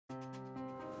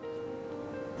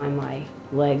And my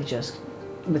leg just,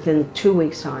 within 2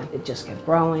 weeks' time, it just kept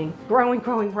growing, growing,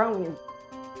 growing, growing.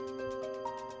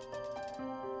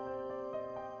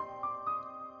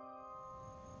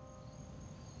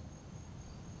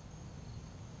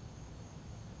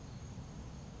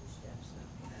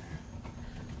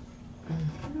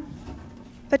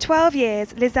 For 12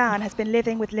 years, Lisanne has been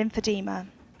living with lymphedema,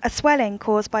 a swelling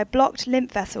caused by blocked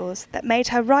lymph vessels that made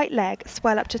her right leg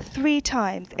swell up to 3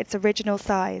 times its original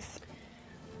size.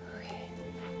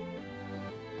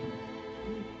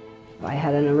 I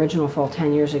had an original fall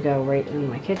 10 years ago right in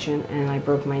my kitchen, and I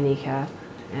broke my kneecap.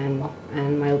 And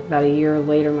about a year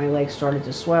later, my leg started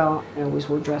to swell. I always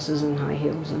wore dresses and high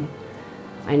heels, and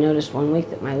I noticed one week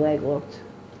that my leg looked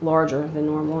larger than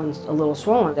normal and a little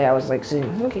swollen. I was like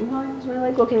sitting, looking, why is my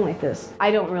leg looking like this?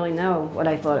 I don't really know what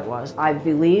I thought it was. I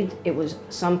believed it was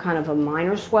some kind of a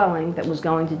minor swelling that was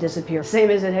going to disappear,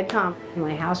 same as it had come.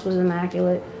 My house was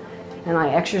immaculate, and I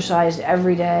exercised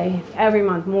every day, every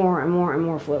month, more and more and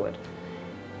more fluid.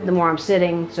 The more I'm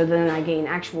sitting, so then I gain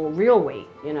actual real weight,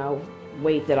 you know,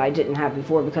 weight that I didn't have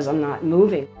before because I'm not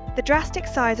moving. The drastic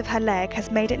size of her leg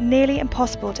has made it nearly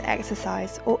impossible to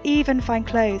exercise or even find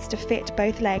clothes to fit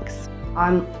both legs.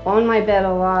 I'm on my bed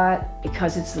a lot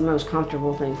because it's the most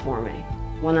comfortable thing for me.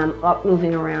 When I'm up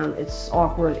moving around, it's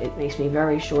awkward. It makes me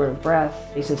very short of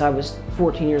breath. Since I was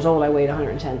 14 years old, I weighed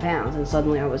 110 pounds, and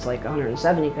suddenly I was like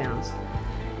 170 pounds.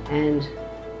 And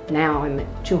now I'm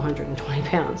at 220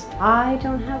 pounds. I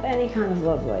don't have any kind of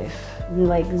love life.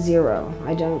 Like zero.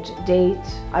 I don't date.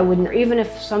 I wouldn't, even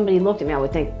if somebody looked at me, I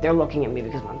would think they're looking at me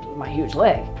because of my huge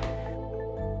leg.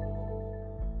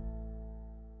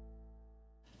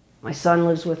 My son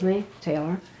lives with me,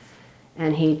 Taylor,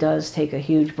 and he does take a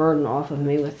huge burden off of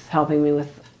me with helping me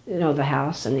with, you know, the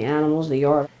house and the animals, the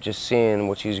yard. Just seeing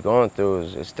what she's going through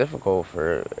it's difficult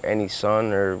for any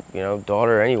son or, you know,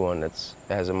 daughter, anyone that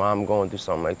has a mom going through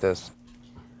something like this.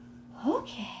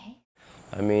 Okay.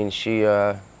 I mean, she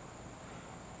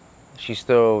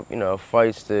still, you know,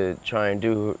 fights to try and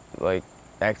do, like,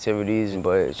 activities,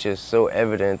 but it's just so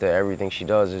evident that everything she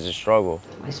does is a struggle.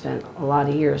 I spent a lot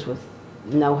of years with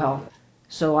no help,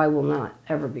 so I will not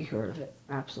ever be cured of it,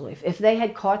 absolutely. If they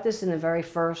had caught this in the very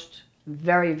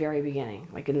beginning,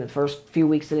 like in the first few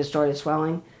weeks that it started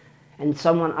swelling, and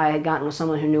I had gotten with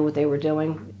someone who knew what they were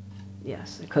doing,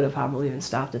 yes, it could have probably been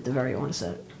stopped at the very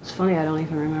onset. It's funny, I don't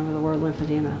even remember the word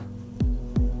lymphedema.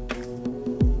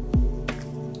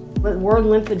 The word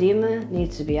lymphedema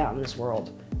needs to be out in this world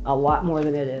a lot more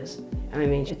than it is. I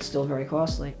mean, it's still very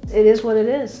costly. It is what it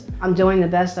is. I'm doing the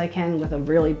best I can with a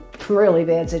really, really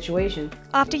bad situation.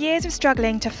 After years of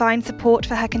struggling to find support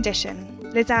for her condition,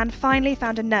 Lisanne finally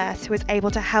found a nurse who was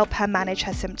able to help her manage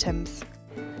her symptoms.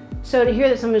 So to hear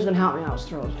that somebody was going to help me, I was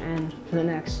thrilled. And for the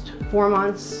next 4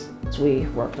 months, we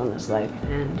worked on this leg,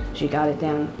 and she got it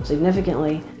down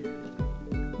significantly.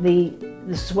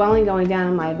 The swelling going down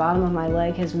in my bottom of my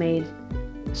leg has made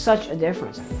such a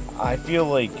difference. I feel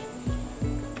like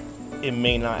it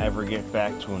may not ever get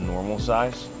back to a normal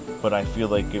size, but I feel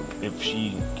like if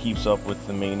she keeps up with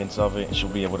the maintenance of it, she'll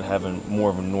be able to have more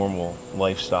of a normal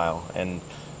lifestyle and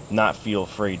not feel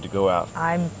afraid to go out.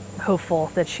 I'm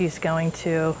hopeful that she's going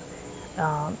to,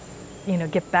 you know,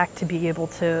 get back to be able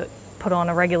to put on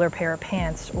a regular pair of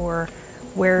pants or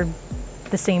wear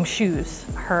the same shoes.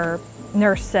 Her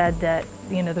nurse said that,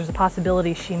 you know, there's a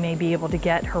possibility she may be able to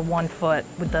get her one foot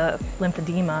with the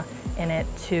lymphedema in it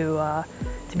to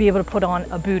be able to put on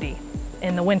a bootie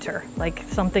in the winter, like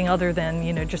something other than,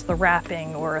 you know, just the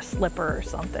wrapping or a slipper or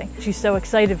something. She's so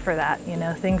excited for that, you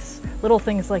know, little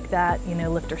things like that, you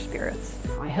know, lift her spirits.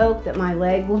 I hope that my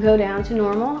leg will go down to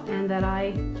normal and that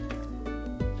I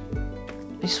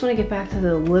just want to get back to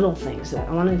the little things. I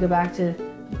want to go back to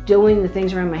doing the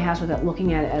things around my house without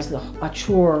looking at it as a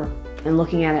chore and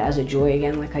looking at it as a joy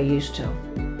again like I used to.